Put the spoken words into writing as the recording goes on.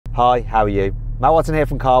Hi, how are you? Matt Watson here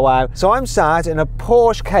from CarWow. So I'm sat in a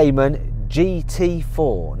Porsche Cayman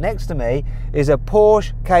GT4. Next to me is a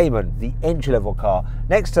Porsche Cayman, the entry-level car.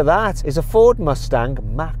 Next to that is a Ford Mustang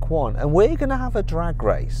Mach 1, and we're going to have a drag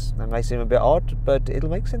race. That may seem a bit odd, but it'll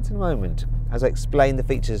make sense in a moment as I explain the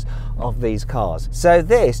features of these cars. So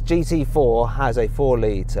this GT4 has a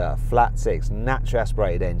 4-litre flat-six naturally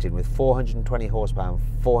aspirated engine with 420 horsepower and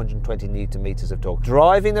 420 newton meters of torque,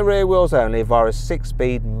 driving the rear wheels only via a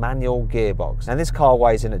 6-speed manual gearbox. And this car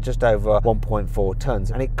weighs in at just over 1.4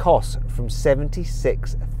 tons, and it costs from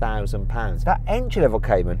 £76,000. That entry-level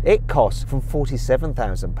Cayman, it costs from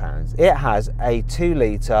 £47,000. It has a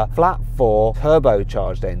 2-litre flat-4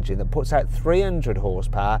 turbocharged engine that puts out 300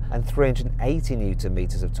 horsepower and 380 newton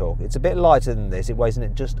meters of torque. It's a bit lighter than this. It weighs in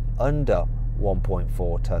at just under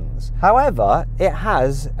 1.4 tons. However, it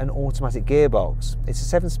has an automatic gearbox.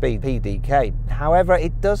 It's a 7-speed PDK. However,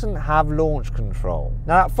 it doesn't have launch control.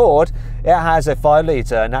 Now at Ford, it has a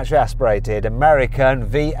 5-litre naturally aspirated American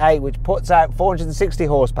V8 which puts out 460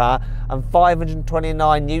 horsepower and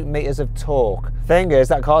 529 newton meters of torque. Thing is,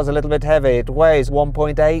 that car's a little bit heavy. It weighs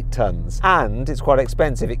 1.8 tons and it's quite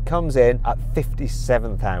expensive. It comes in at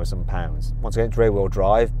 £57,000. Once again, it's rear-wheel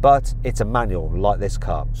drive, but it's a manual like this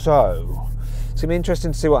car. So it's going to be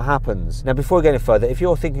interesting to see what happens. Now, before we go any further, if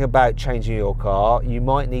you're thinking about changing your car, you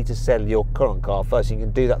might need to sell your current car first. You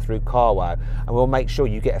can do that through CarWow, and we'll make sure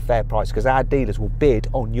you get a fair price because our dealers will bid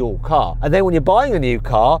on your car. And then when you're buying a new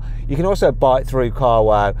car, you can also buy it through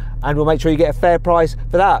CarWow, and we'll make sure you get a fair price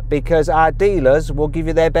for that because our dealers will give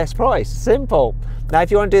you their best price. Simple. Now, if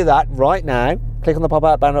you want to do that right now, click on the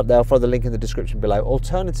pop-out banner up there. I'll follow the link in the description below.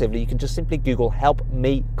 Alternatively, you can just simply Google "Help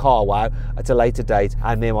Me CarWow" at a later date,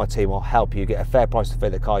 and me and my team will help you get a fair price for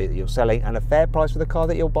the car that you're selling and a fair price for the car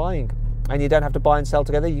that you're buying. And you don't have to buy and sell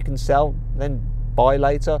together. You can sell, then buy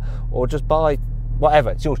later, or just buy.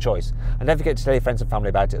 Whatever, it's your choice. And don't forget to tell your friends and family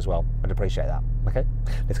about it as well. I'd appreciate that. Okay,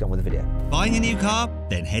 let's get on with the video. Buying a new car?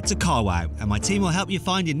 Then head to CarWow, and my team will help you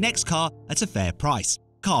find your next car at a fair price.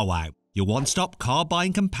 CarWow, your one-stop car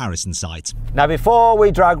buying comparison site. Now, before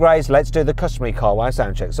we drag race, let's do the customary CarWow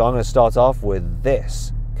sound check. So I'm going to start off with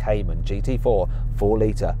this Cayman GT4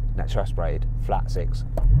 4-litre naturally aspirated flat-six.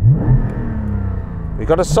 We've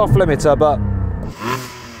got a soft limiter, but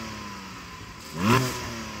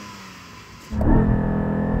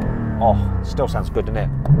oh, still sounds good, doesn't it?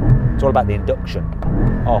 It's all about the induction.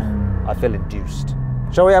 Oh, I feel induced.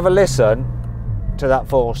 Shall we have a listen to that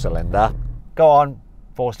 4-cylinder? Go on,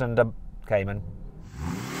 4-cylinder Cayman.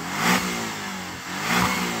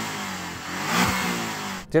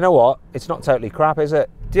 Do you know what? It's not totally crap, is it?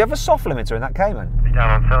 Do you have a soft limiter in that Cayman?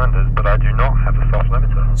 Down on cylinders, but I do not have a soft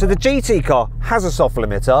limiter. So the GT car has a soft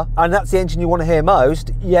limiter, and that's the engine you want to hear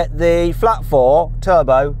most, yet the flat 4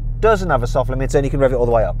 turbo doesn't have a soft limiter and you can rev it all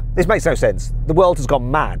the way up. This makes no sense. The world has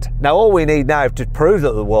gone mad. Now all we need now to prove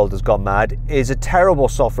that the world has gone mad is a terrible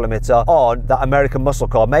soft limiter on that American muscle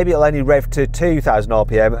car. Maybe it'll only rev to 2,000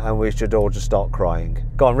 RPM and we should all just start crying.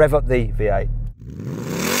 Go on, rev up the V8.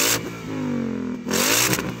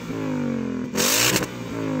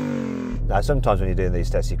 Now, sometimes when you're doing these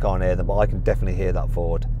tests, you can't hear them, but I can definitely hear that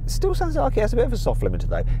Ford. It still sounds like it has a bit of a soft limiter,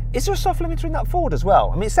 though. Is there a soft limiter in that Ford as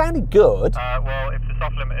well? I mean, it sounded good. Well, if the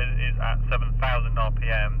soft limiter is at 7,000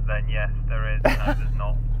 RPM, then yes, there is. No, there's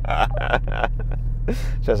not.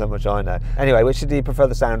 Shows how much I know. Anyway, which do you prefer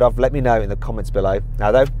the sound of? Let me know in the comments below.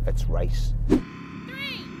 Now, though, let's race. 3, 2,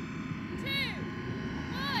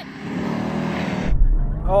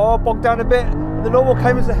 1. Oh, bogged down a bit. The normal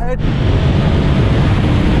Cayman's ahead.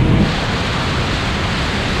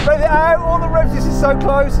 Rev it out, all the revs, this is so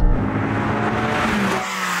close.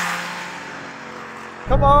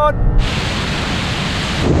 Come on.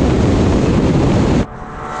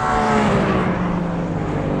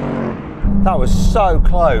 That was so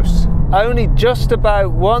close. Only just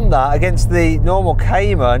about won that against the normal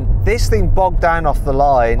Cayman. This thing bogged down off the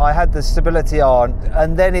line. I had the stability on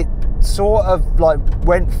and then it sort of like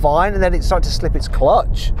went fine and then it started to slip its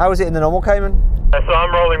clutch. How was it in the normal Cayman? So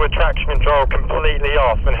I'm rolling with traction control completely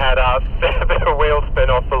off and had a bit of wheel spin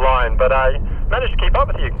off the line, but I managed to keep up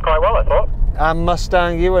with you quite well, I thought. And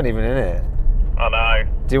Mustang, you weren't even in it. I know.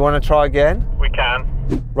 Do you want to try again? We can.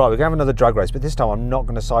 Right, we're going to have another drag race, but this time I'm not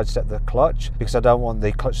going to sidestep the clutch because I don't want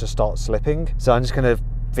the clutch to start slipping. So I'm just going to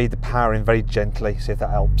feed the power in very gently, see if that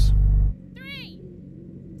helps. 3,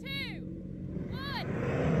 2,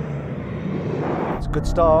 1. It's a good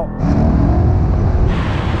start.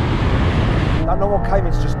 That normal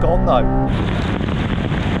Cayman's just gone though.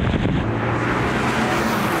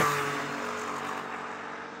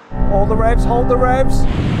 All the revs, hold the revs.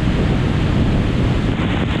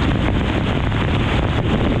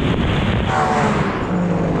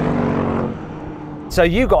 So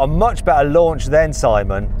you got a much better launch then,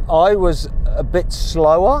 Simon. I was a bit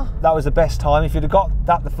slower. That was the best time. If you'd have got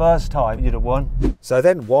that the first time, you'd have won. So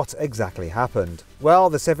then what exactly happened? Well,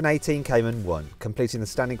 the 718 Cayman won, completing the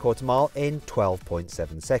standing quarter mile in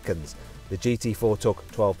 12.7 seconds. The GT4 took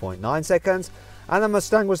 12.9 seconds, and the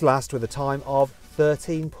Mustang was last with a time of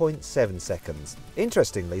 13.7 seconds.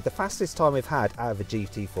 Interestingly, the fastest time we've had out of a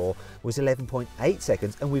GT4 was 11.8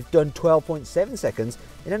 seconds, and we've done 12.7 seconds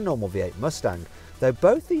in a normal V8 Mustang, though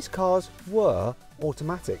both these cars were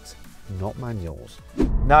automatics, not manuals.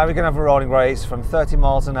 Now we're going to have a rolling race from 30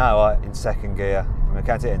 miles an hour in second gear. I'm going to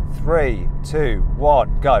count it in 3, 2,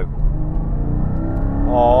 1, go.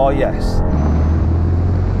 Oh yes.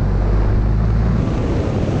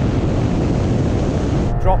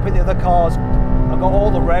 Dropping the other cars. I've got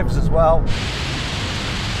all the revs as well.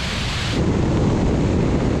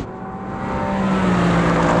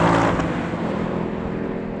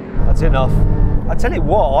 That's enough. I tell you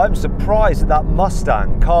what, I'm surprised that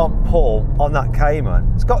Mustang can't pull on that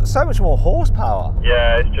Cayman. It's got so much more horsepower.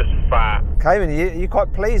 Yeah, it's just fat. Cayman, you're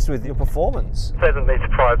quite pleased with your performance. Pleasantly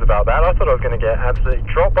surprised about that. I thought I was going to get absolutely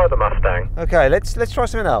dropped by the Mustang. Okay, let's try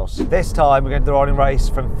something else. This time we're going to do the rolling race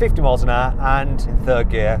from 50 miles an hour and in third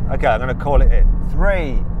gear. Okay, I'm going to call it in.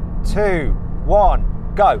 3, 2,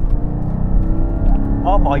 1, go.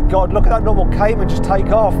 Oh my God, look at that normal Cayman just take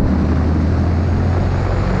off.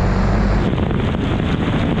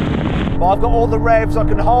 But I've got all the revs, I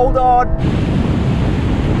can hold on.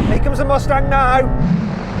 Here comes the Mustang now.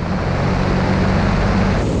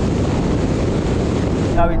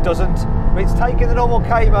 No, it doesn't. It's taking the normal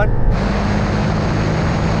Cayman.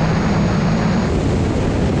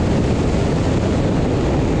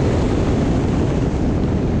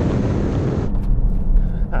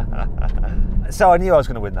 So I knew I was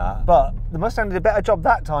going to win that, but the Mustang did a better job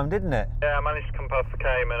that time, didn't it? Yeah, I managed to come past the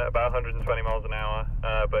Cayman at about 120 miles an hour,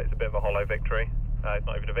 but it's a bit of a hollow victory. It's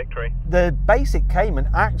not even a victory. The basic Cayman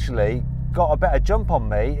actually got a better jump on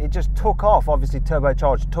me. It just took off, obviously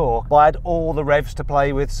turbocharged torque, but I had all the revs to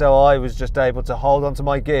play with, so I was just able to hold onto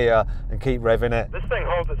my gear and keep revving it. This thing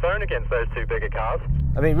holds its own against those two bigger cars.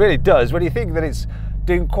 I mean, it really does. What do you think that it's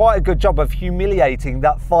doing quite a good job of humiliating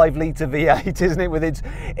that 5-litre V8, isn't it? With it's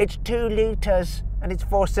 2 litres and it's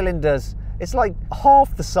 4 cylinders. It's like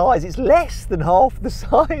half the size. It's less than half the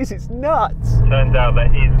size. It's nuts. Turns out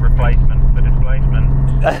there is replacement for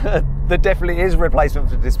displacement. There definitely is replacement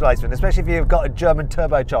for displacement, especially if you've got a German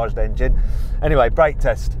turbocharged engine. Anyway, brake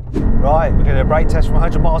test. Right, we're going to do a brake test from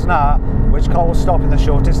 100 miles an hour. Which car will stop in the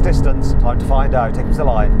shortest distance? Time to find out. Take us to the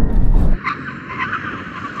line.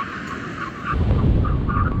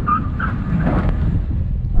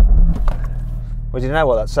 Well, do you know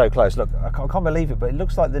what? That's so close. Look, I can't believe it, but it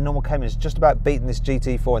looks like the normal Cayman is just about beating this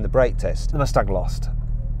GT4 in the brake test. The Mustang lost.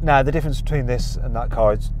 Now, the difference between this and that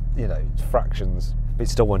car is, you know, it's fractions. But it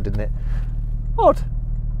still won, didn't it? Odd.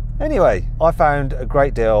 Anyway, I found a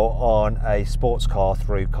great deal on a sports car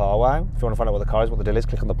through CarWow. If you want to find out what the car is, what the deal is,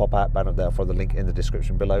 click on the pop-out banner there for the link in the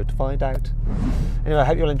description below to find out. Anyway, I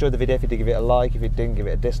hope you all enjoyed the video. If you did, give it a like. If you didn't, give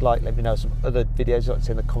it a dislike. Let me know some other videos you'd like to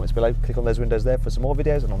see in the comments below. Click on those windows there for some more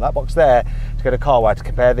videos, and on that box there to go to CarWow to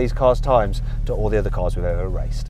compare these cars' times to all the other cars we've ever raced.